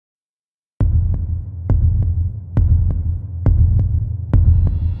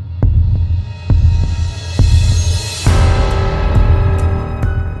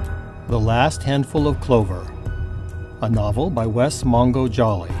Last Handful of Clover, a novel by Wess Mongo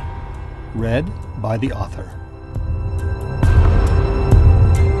Jolley, read by the author.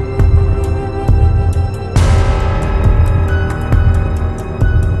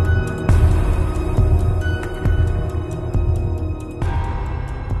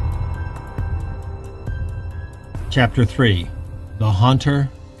 Chapter 3, The Haunter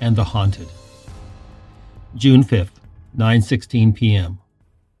and the Haunted. June 5th, 9:16 p.m.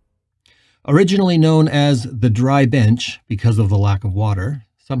 Originally known as the Dry Bench because of the lack of water,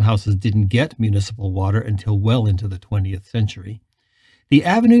 some houses didn't get municipal water until well into the 20th century. The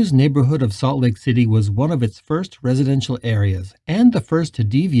Avenues neighborhood of Salt Lake City was one of its first residential areas and the first to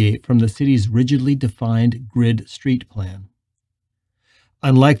deviate from the city's rigidly defined grid street plan.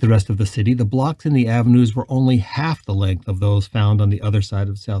 Unlike the rest of the city, the blocks in the avenues were only half the length of those found on the other side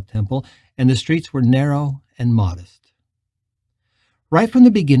of South Temple, and the streets were narrow and modest. Right from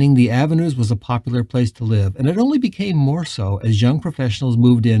the beginning, the avenues was a popular place to live, and it only became more so as young professionals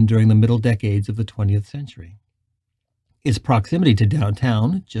moved in during the middle decades of the 20th century. Its proximity to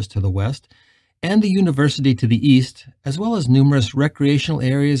downtown, just to the west, and the university to the east, as well as numerous recreational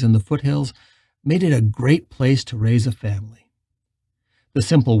areas in the foothills, made it a great place to raise a family. The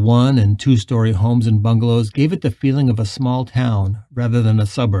simple one- and two-story homes and bungalows gave it the feeling of a small town rather than a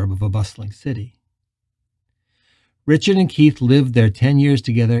suburb of a bustling city. Richard and Keith lived their 10 years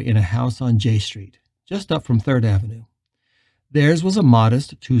together in a house on J Street, just up from 3rd Avenue. Theirs was a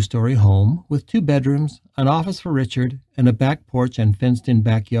modest two-story home with 2 bedrooms, an office for Richard, and a back porch and fenced-in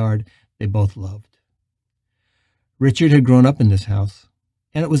backyard they both loved. Richard had grown up in this house,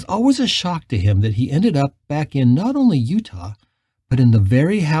 and it was always a shock to him that he ended up back in not only Utah, but in the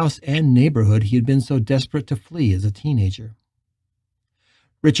very house and neighborhood he had been so desperate to flee as a teenager.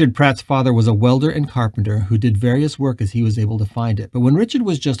 Richard Pratt's father was a welder and carpenter who did various work as he was able to find it, but when Richard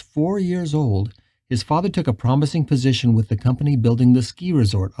was just 4 years old, his father took a promising position with the company building the ski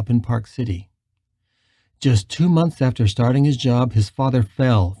resort up in Park City. Just 2 months after starting his job, his father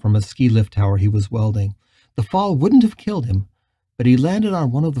fell from a ski lift tower he was welding. The fall wouldn't have killed him, but he landed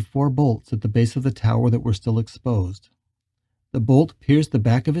on one of the 4 bolts at the base of the tower that were still exposed. The bolt pierced the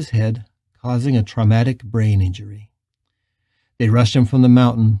back of his head, causing a traumatic brain injury. They rushed him from the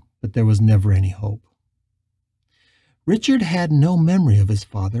mountain, but there was never any hope. Richard had no memory of his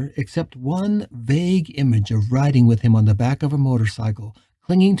father except one vague image of riding with him on the back of a motorcycle,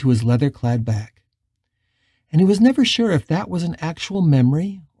 clinging to his leather-clad back. And he was never sure if that was an actual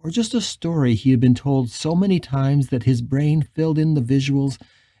memory or just a story he had been told so many times that his brain filled in the visuals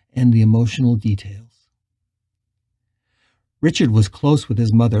and the emotional details. Richard was close with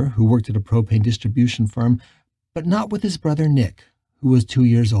his mother, who worked at a propane distribution firm, but not with his brother Nick, who was 2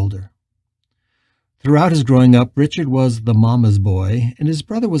 years older. Throughout his growing up, Richard was the mama's boy, and his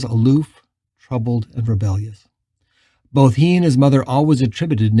brother was aloof, troubled, and rebellious. Both he and his mother always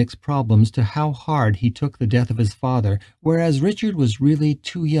attributed Nick's problems to how hard he took the death of his father, whereas Richard was really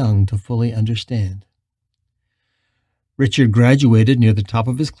too young to fully understand. Richard graduated near the top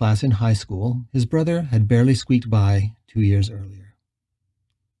of his class in high school. His brother had barely squeaked by 2 years earlier.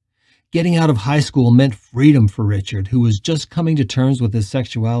 Getting out of high school meant freedom for Richard, who was just coming to terms with his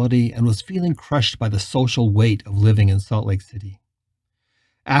sexuality and was feeling crushed by the social weight of living in Salt Lake City.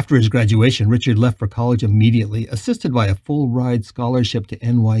 After his graduation, Richard left for college immediately, assisted by a full-ride scholarship to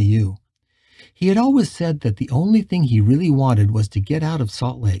NYU. He had always said that the only thing he really wanted was to get out of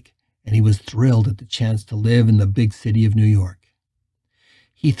Salt Lake, and he was thrilled at the chance to live in the big city of New York.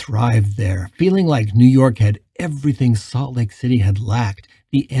 He thrived there, feeling like New York had everything Salt Lake City had lacked: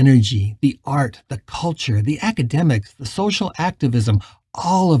 the energy, the art, the culture, the academics, the social activism.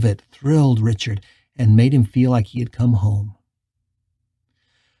 All of it thrilled Richard and made him feel like he had come home.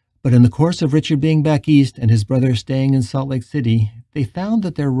 But in the course of Richard being back east and his brother staying in Salt Lake City, they found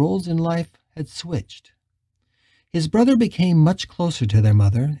that their roles in life had switched. His brother became much closer to their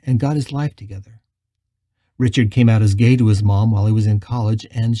mother and got his life together. Richard came out as gay to his mom while he was in college,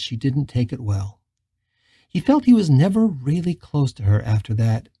 and she didn't take it well. He felt he was never really close to her after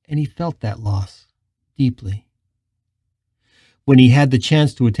that, and he felt that loss deeply. When he had the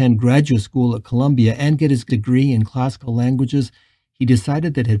chance to attend graduate school at Columbia and get his degree in classical languages, he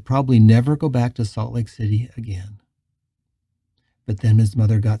decided that he'd probably never go back to Salt Lake City again. But then his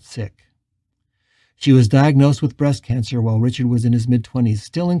mother got sick. She was diagnosed with breast cancer while Richard was in his mid-20s,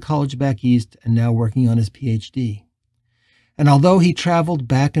 still in college back east and now working on his PhD. And although he traveled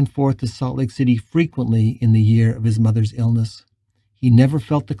back and forth to Salt Lake City frequently in the year of his mother's illness, he never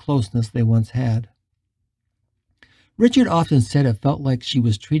felt the closeness they once had. Richard often said it felt like she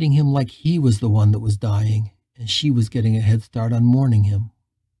was treating him like he was the one that was dying, and she was getting a head start on mourning him.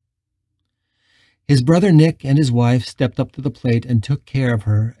 His brother Nick and his wife stepped up to the plate and took care of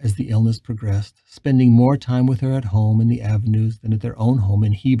her as the illness progressed, spending more time with her at home in the Avenues than at their own home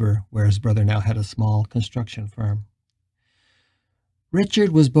in Heber, where his brother now had a small construction firm.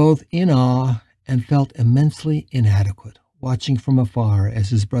 Richard was both in awe and felt immensely inadequate, watching from afar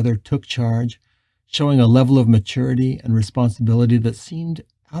as his brother took charge, showing a level of maturity and responsibility that seemed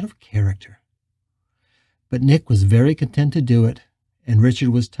out of character. But Nick was very content to do it, and Richard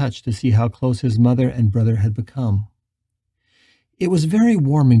was touched to see how close his mother and brother had become. It was very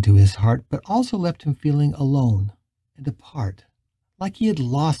warming to his heart, but also left him feeling alone and apart, like he had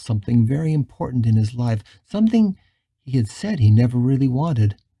lost something very important in his life, something he had said he never really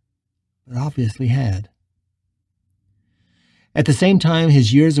wanted, but obviously had. At the same time,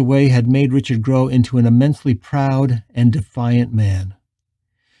 his years away had made Richard grow into an immensely proud and defiant man.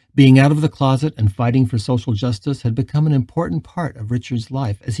 Being out of the closet and fighting for social justice had become an important part of Richard's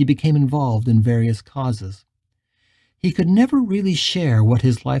life as he became involved in various causes. He could never really share what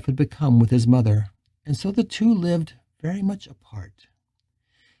his life had become with his mother, and so the two lived very much apart.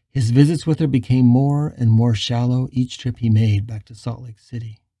 His visits with her became more and more shallow each trip he made back to Salt Lake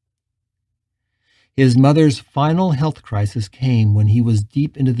City. His mother's final health crisis came when he was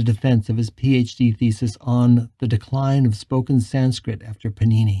deep into the defense of his PhD thesis on the decline of spoken Sanskrit after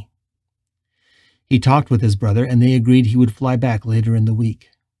Panini. He talked with his brother, and they agreed he would fly back later in the week.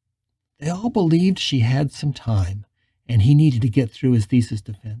 They all believed she had some time, and he needed to get through his thesis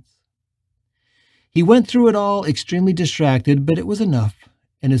defense. He went through it all extremely distracted, but it was enough,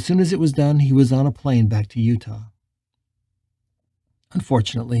 and as soon as it was done, he was on a plane back to Utah.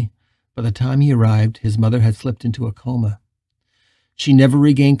 Unfortunately, by the time he arrived, his mother had slipped into a coma. She never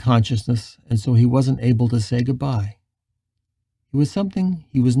regained consciousness, and so he wasn't able to say goodbye. It was something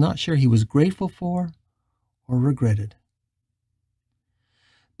he was not sure he was grateful for or regretted.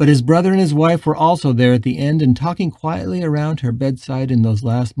 But his brother and his wife were also there at the end, and talking quietly around her bedside in those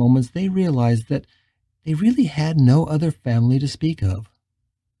last moments, they realized that they really had no other family to speak of.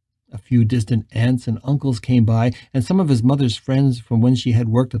 A few distant aunts and uncles came by, and some of his mother's friends from when she had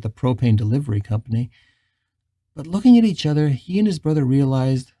worked at the propane delivery company. But looking at each other, he and his brother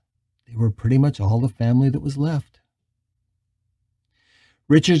realized they were pretty much all the family that was left.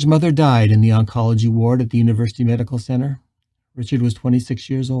 Richard's mother died in the oncology ward at the University Medical Center. Richard was 26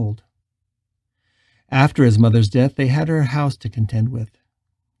 years old. After his mother's death, they had her house to contend with.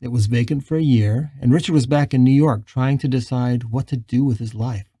 It was vacant for a year, and Richard was back in New York trying to decide what to do with his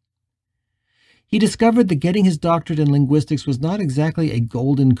life. He discovered that getting his doctorate in linguistics was not exactly a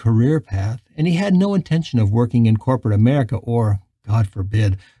golden career path, and he had no intention of working in corporate America or, God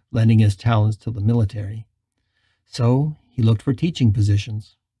forbid, lending his talents to the military. So he looked for teaching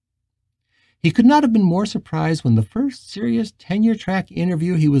positions. He could not have been more surprised when the first serious tenure-track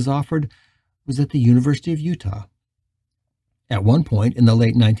interview he was offered was at the University of Utah. At one point in the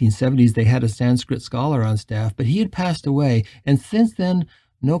late 1970s, they had a Sanskrit scholar on staff, but he had passed away, and since then,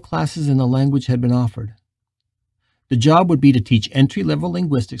 no classes in the language had been offered. The job would be to teach entry-level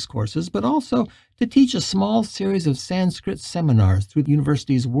linguistics courses, but also to teach a small series of Sanskrit seminars through the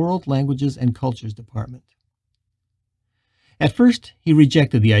university's World Languages and Cultures department. At first, he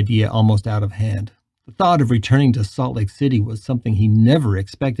rejected the idea almost out of hand. The thought of returning to Salt Lake City was something he never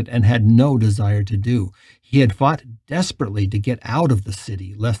expected and had no desire to do. He had fought desperately to get out of the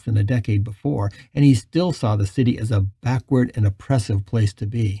city less than a decade before, and he still saw the city as a backward and oppressive place to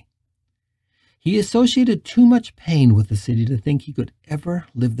be. He associated too much pain with the city to think he could ever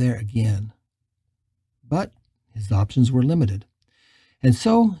live there again. But his options were limited, and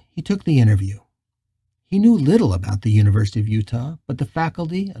so he took the interview. He knew little about the University of Utah, but the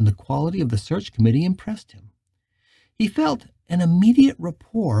faculty and the quality of the search committee impressed him. He felt an immediate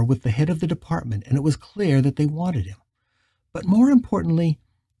rapport with the head of the department, and it was clear that they wanted him. But more importantly,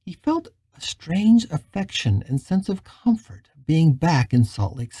 he felt a strange affection and sense of comfort being back in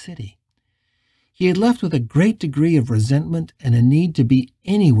Salt Lake City. He had left with a great degree of resentment and a need to be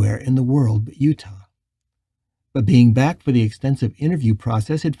anywhere in the world but Utah. But being back for the extensive interview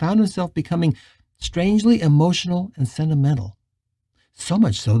process had found himself becoming strangely emotional and sentimental, so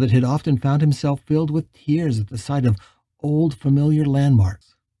much so that he had often found himself filled with tears at the sight of old familiar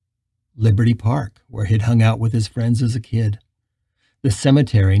landmarks. Liberty Park, where he'd hung out with his friends as a kid, the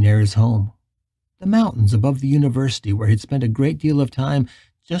cemetery near his home, the mountains above the university where he'd spent a great deal of time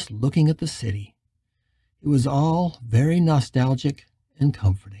just looking at the city. It was all very nostalgic and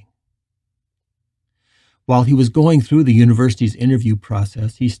comforting. While he was going through the university's interview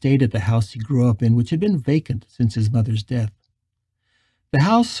process, he stayed at the house he grew up in, which had been vacant since his mother's death. The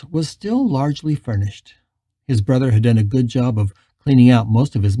house was still largely furnished. His brother had done a good job of cleaning out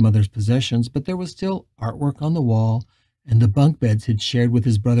most of his mother's possessions, but there was still artwork on the wall, and the bunk beds he'd shared with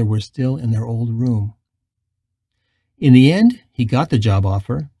his brother were still in their old room. In the end, he got the job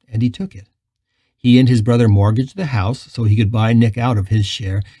offer, and he took it. He and his brother mortgaged the house so he could buy Nick out of his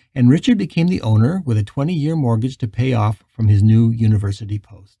share, and Richard became the owner with a 20-year mortgage to pay off from his new university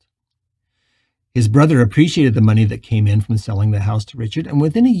post. His brother appreciated the money that came in from selling the house to Richard, and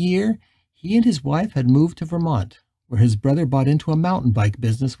within a year, he and his wife had moved to Vermont, where his brother bought into a mountain bike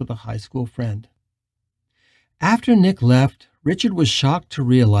business with a high school friend. After Nick left, Richard was shocked to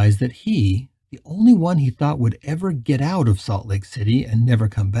realize that he, the only one he thought would ever get out of Salt Lake City and never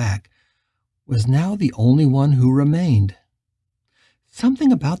come back, was now the only one who remained.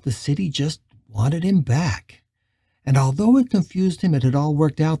 Something about the city just wanted him back, and although it confused him it had all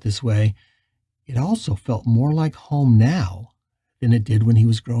worked out this way, it also felt more like home now than it did when he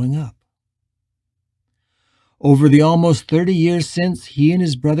was growing up. Over the almost 30 years since, he and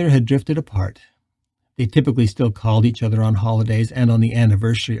his brother had drifted apart. They typically still called each other on holidays and on the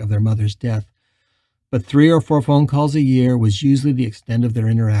anniversary of their mother's death, but 3 or 4 phone calls a year was usually the extent of their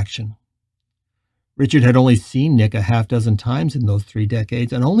interaction. Richard had only seen Nick a half dozen times in those 3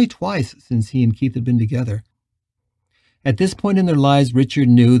 decades, and only twice since he and Keith had been together. At this point in their lives, Richard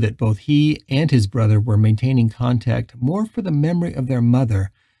knew that both he and his brother were maintaining contact more for the memory of their mother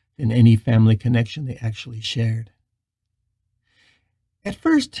than any family connection they actually shared. At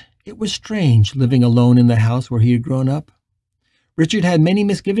first, it was strange living alone in the house where he had grown up. Richard had many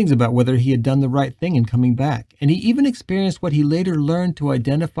misgivings about whether he had done the right thing in coming back, and he even experienced what he later learned to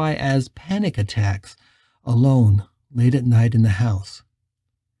identify as panic attacks, alone, late at night in the house.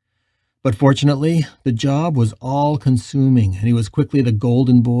 But fortunately, the job was all-consuming, and he was quickly the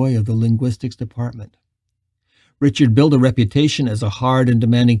golden boy of the linguistics department. Richard built a reputation as a hard and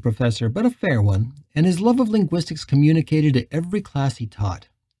demanding professor, but a fair one, and his love of linguistics communicated to every class he taught.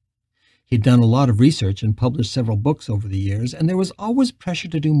 He'd done a lot of research and published several books over the years, and there was always pressure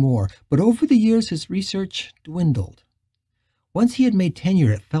to do more, but over the years his research dwindled. Once he had made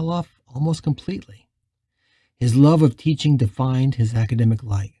tenure, it fell off almost completely. His love of teaching defined his academic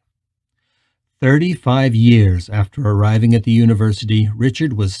life. 35 years after arriving at the university,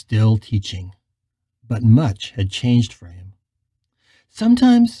 Richard was still teaching, but much had changed for him.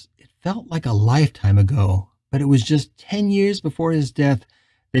 Sometimes it felt like a lifetime ago, but it was just 10 years before his death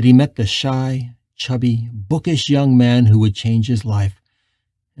that he met the shy, chubby, bookish young man who would change his life,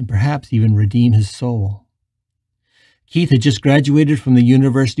 and perhaps even redeem his soul. Keith had just graduated from the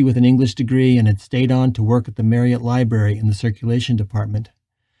university with an English degree and had stayed on to work at the Marriott Library in the circulation department.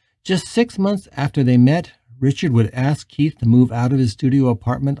 Just 6 months after they met, Richard would ask Keith to move out of his studio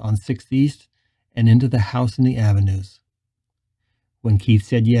apartment on 6th East and into the house in the Avenues. When Keith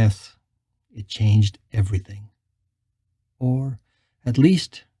said yes, it changed everything. Or, at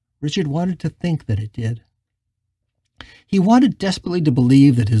least, Richard wanted to think that it did. He wanted desperately to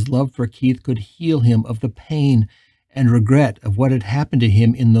believe that his love for Keith could heal him of the pain and regret of what had happened to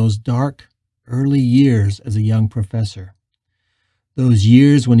him in those dark, early years as a young professor. Those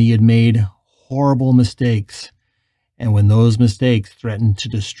years when he had made horrible mistakes, and when those mistakes threatened to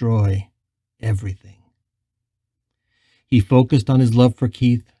destroy everything. He focused on his love for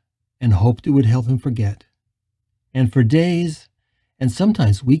Keith and hoped it would help him forget. And for days, and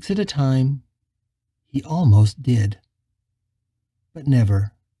sometimes weeks at a time, he almost did. But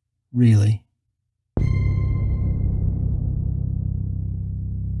never, really.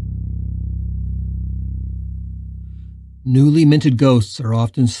 Newly minted ghosts are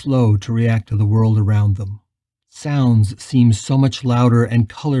often slow to react to the world around them. Sounds seem so much louder and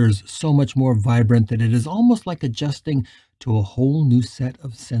colors so much more vibrant that it is almost like adjusting to a whole new set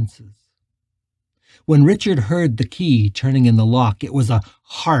of senses. When Richard heard the key turning in the lock, it was a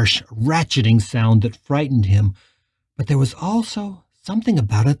harsh, ratcheting sound that frightened him, but there was also something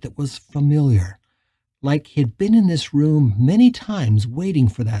about it that was familiar, like he'd been in this room many times waiting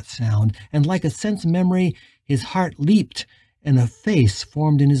for that sound, and like a sense memory, his heart leaped and a face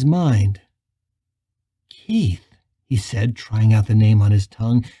formed in his mind. Keith, he said, trying out the name on his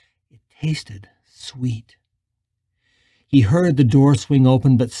tongue. It tasted sweet. He heard the door swing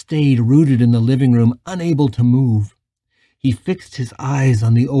open, but stayed rooted in the living room, unable to move. He fixed his eyes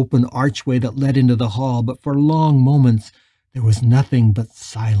on the open archway that led into the hall, but for long moments there was nothing but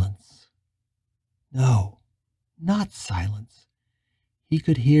silence. No, not silence. He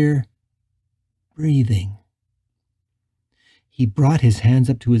could hear breathing. He brought his hands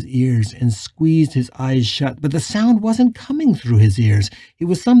up to his ears and squeezed his eyes shut, but the sound wasn't coming through his ears. It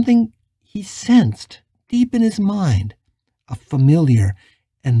was something he sensed deep in his mind, a familiar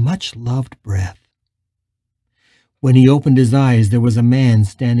and much-loved breath. When he opened his eyes, there was a man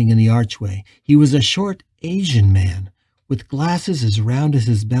standing in the archway. He was a short Asian man, with glasses as round as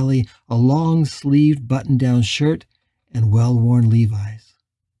his belly, a long-sleeved button-down shirt, and well-worn Levi's.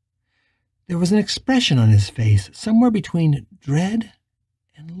 There was an expression on his face, somewhere between dread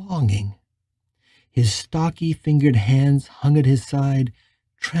and longing. His stocky, fingered hands hung at his side,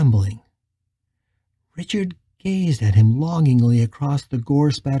 trembling. Richard gazed at him longingly across the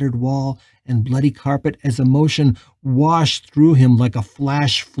gore-spattered wall and bloody carpet as emotion washed through him like a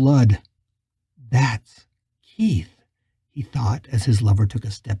flash flood. That's Keith, he thought as his lover took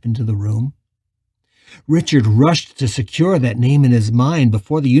a step into the room. Richard rushed to secure that name in his mind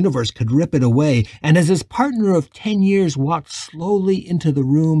before the universe could rip it away, and as his partner of 10 years walked slowly into the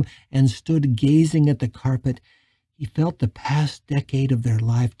room and stood gazing at the carpet, he felt the past decade of their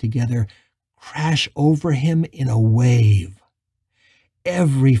life together crash over him in a wave.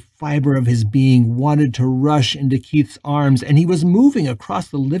 Every fiber of his being wanted to rush into Keith's arms, and he was moving across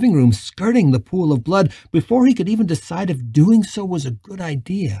the living room, skirting the pool of blood, before he could even decide if doing so was a good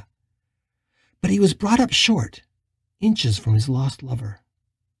idea. But he was brought up short, inches from his lost lover.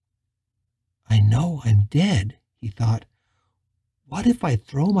 I know I'm dead, he thought. What if I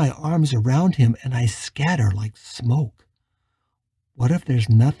throw my arms around him and I scatter like smoke? What if there's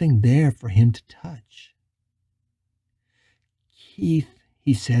nothing there for him to touch? Keith,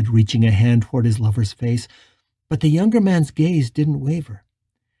 he said, reaching a hand toward his lover's face, but the younger man's gaze didn't waver.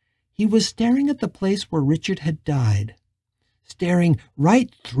 He was staring at the place where Richard had died, staring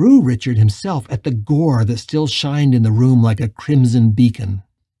right through Richard himself at the gore that still shined in the room like a crimson beacon.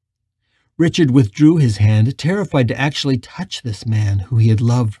 Richard withdrew his hand, terrified to actually touch this man who he had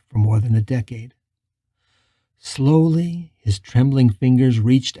loved for more than a decade. Slowly, his trembling fingers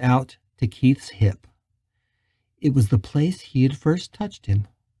reached out to Keith's hip. It was the place he had first touched him,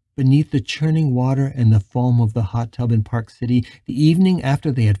 beneath the churning water and the foam of the hot tub in Park City, the evening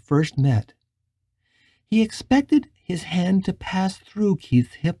after they had first met. He expected his hand to pass through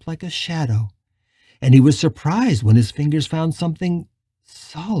Keith's hip like a shadow, and he was surprised when his fingers found something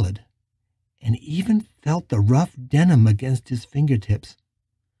solid, and even felt the rough denim against his fingertips.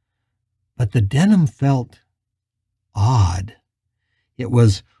 But the denim felt odd. It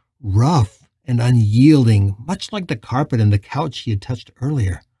was rough and unyielding, much like the carpet and the couch he had touched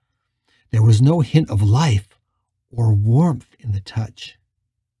earlier. There was no hint of life or warmth in the touch.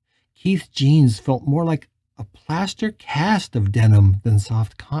 Keith's jeans felt more like a plaster cast of denim than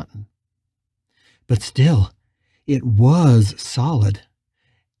soft cotton. But still, it was solid,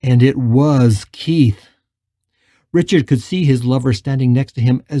 and it was Keith. Richard could see his lover standing next to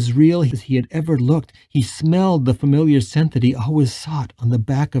him, as real as he had ever looked. He smelled the familiar scent that he always sought on the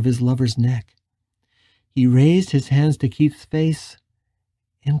back of his lover's neck. He raised his hands to Keith's face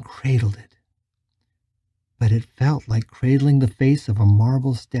and cradled it. But it felt like cradling the face of a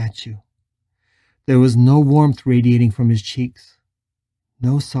marble statue. There was no warmth radiating from his cheeks,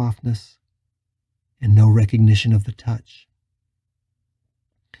 no softness, and no recognition of the touch.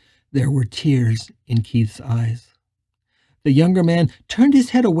 There were tears in Keith's eyes. The younger man turned his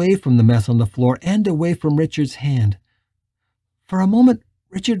head away from the mess on the floor and away from Richard's hand. For a moment,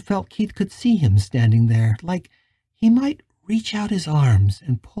 Richard felt Keith could see him standing there, like he might reach out his arms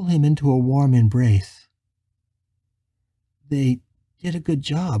and pull him into a warm embrace. They did a good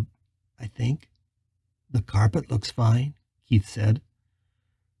job, I think. The carpet looks fine, Keith said.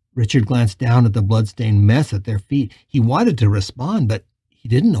 Richard glanced down at the blood-stained mess at their feet. He wanted to respond, but he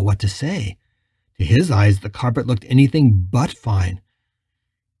didn't know what to say. To his eyes, the carpet looked anything but fine.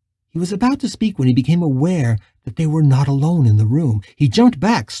 He was about to speak when he became aware that they were not alone in the room. He jumped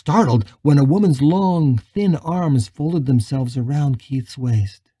back, startled, when a woman's long, thin arms folded themselves around Keith's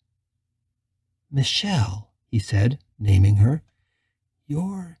waist. Michelle, he said, naming her.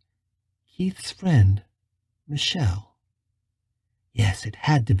 You're Keith's friend, Michelle. Yes, it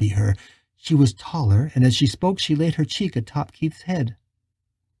had to be her. She was taller, and as she spoke, she laid her cheek atop Keith's head.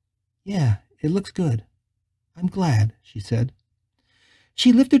 Yeah, it looks good. I'm glad, she said.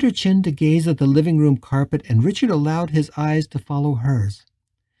 She lifted her chin to gaze at the living room carpet, and Richard allowed his eyes to follow hers.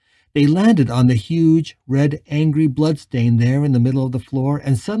 They landed on the huge, red, angry bloodstain there in the middle of the floor,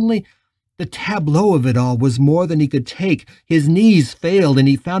 and suddenly the tableau of it all was more than he could take. His knees failed, and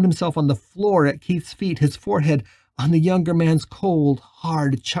he found himself on the floor at Keith's feet, his forehead on the younger man's cold,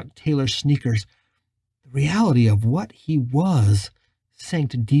 hard Chuck Taylor sneakers. The reality of what he was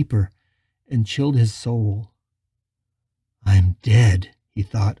sank deeper and chilled his soul. I'm dead, he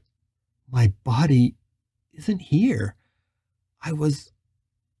thought. My body isn't here. I was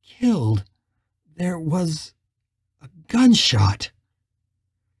killed. There was a gunshot.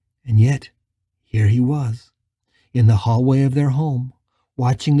 And yet, here he was, in the hallway of their home,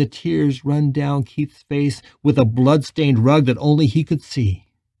 watching the tears run down Keith's face with a blood-stained rug that only he could see.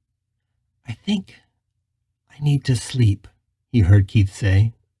 "I think I need to sleep," he heard Keith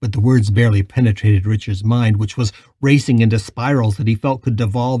say, but the words barely penetrated Richard's mind, which was racing into spirals that he felt could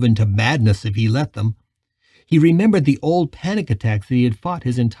devolve into madness if he let them. He remembered the old panic attacks that he had fought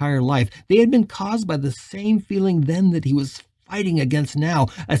his entire life. They had been caused by the same feeling then that he was fighting against now,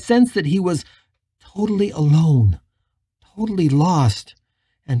 a sense that he was totally alone, totally lost,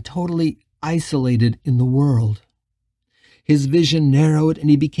 and totally isolated in the world. His vision narrowed, and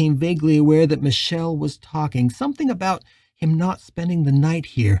he became vaguely aware that Michelle was talking, something about him not spending the night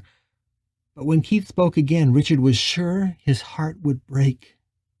here. But when Keith spoke again, Richard was sure his heart would break.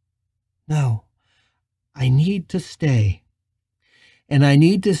 "No, I need to stay. And I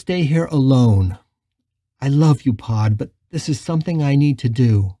need to stay here alone. I love you, Pod, but this is something I need to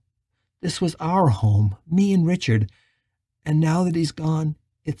do. This was our home, me and Richard, and now that he's gone,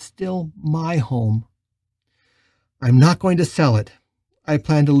 it's still my home. I'm not going to sell it. I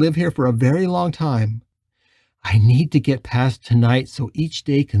plan to live here for a very long time. I need to get past tonight so each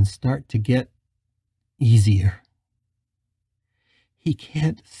day can start to get easier." He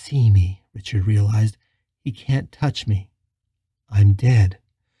can't see me, Richard realized. He can't touch me. I'm dead,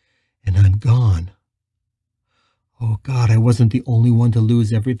 and I'm gone. Oh, God, I wasn't the only one to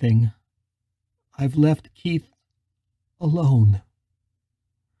lose everything. I've left Keith alone.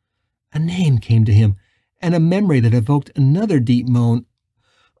 A name came to him, and a memory that evoked another deep moan.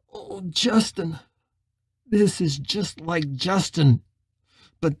 "Oh, Justin. This is just like Justin,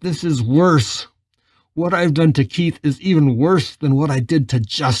 but this is worse. What I've done to Keith is even worse than what I did to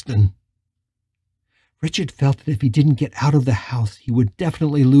Justin." Richard felt that if he didn't get out of the house, he would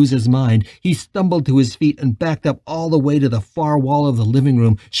definitely lose his mind. He stumbled to his feet and backed up all the way to the far wall of the living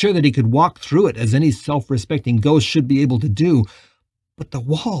room, sure that he could walk through it as any self-respecting ghost should be able to do. But the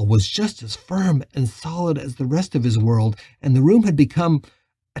wall was just as firm and solid as the rest of his world, and the room had become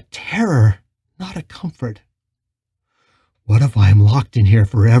a terror, not a comfort. "What if I'm locked in here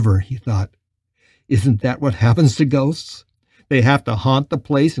forever?" he thought. "Isn't that what happens to ghosts? They have to haunt the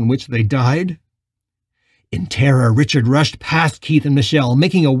place in which they died?" In terror, Richard rushed past Keith and Michelle,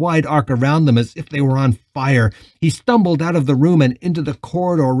 making a wide arc around them as if they were on fire. He stumbled out of the room and into the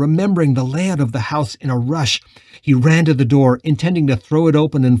corridor, remembering the layout of the house in a rush. He ran to the door, intending to throw it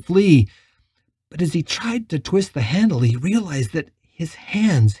open and flee. But as he tried to twist the handle, he realized that his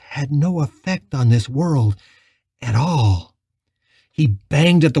hands had no effect on this world at all. He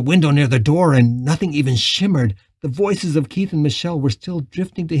banged at the window near the door, and nothing even shimmered. The voices of Keith and Michelle were still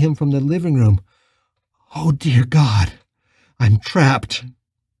drifting to him from the living room. "Oh, dear God, I'm trapped."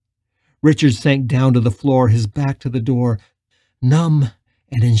 Richard sank down to the floor, his back to the door. Numb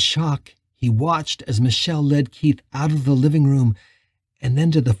and in shock, he watched as Michelle led Keith out of the living room and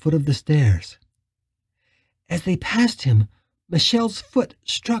then to the foot of the stairs. As they passed him, Michelle's foot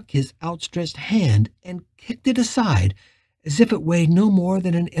struck his outstretched hand and kicked it aside, as if it weighed no more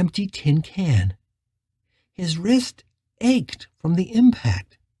than an empty tin can. His wrist ached from the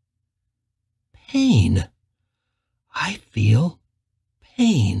impact. Pain. I feel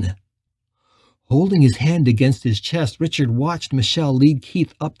pain. Holding his hand against his chest, Richard watched Michelle lead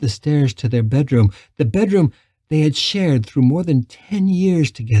Keith up the stairs to their bedroom, the bedroom they had shared through more than 10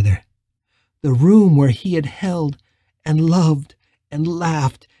 years together, the room where he had held and loved and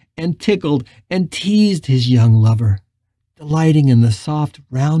laughed and tickled and teased his young lover, delighting in the soft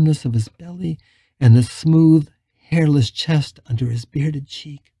roundness of his belly and the smooth, hairless chest under his bearded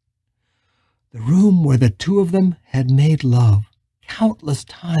cheek. The room where the two of them had made love countless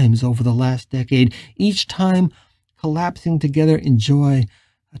times over the last decade, each time collapsing together in joy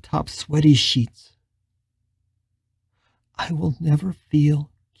atop sweaty sheets. I will never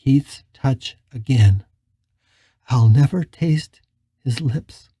feel Keith's touch again. I'll never taste his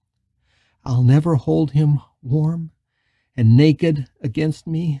lips. I'll never hold him warm and naked against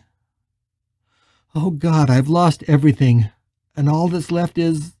me. Oh God, I've lost everything, and all that's left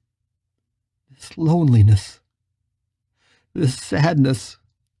is this loneliness, this sadness,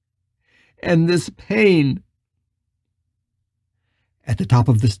 and this pain. At the top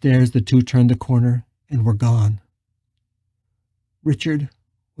of the stairs, the two turned the corner and were gone. Richard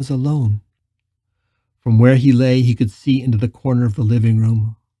was alone. From where he lay, he could see into the corner of the living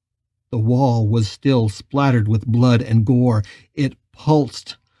room. The wall was still splattered with blood and gore. It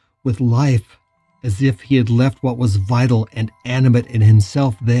pulsed with life, as if he had left what was vital and animate in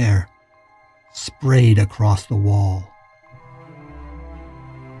himself there, sprayed across the wall.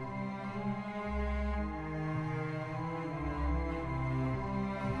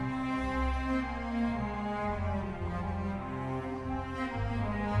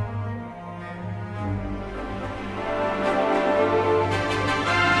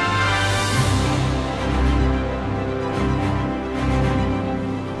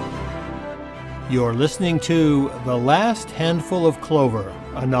 You're listening to The Last Handful of Clover,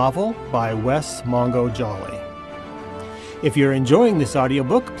 a novel by Wess Mongo Jolley. If you're enjoying this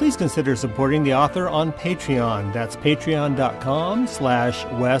audiobook, please consider supporting the author on Patreon. That's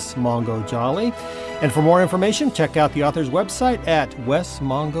patreon.com/Wess Mongo Jolley. And for more information, check out the author's website at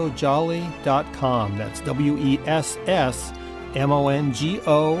wessmongojolley.com. That's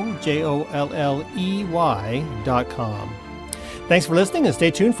WESSMONGOJOLLEY.com. Thanks for listening and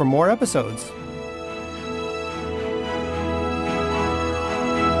stay tuned for more episodes.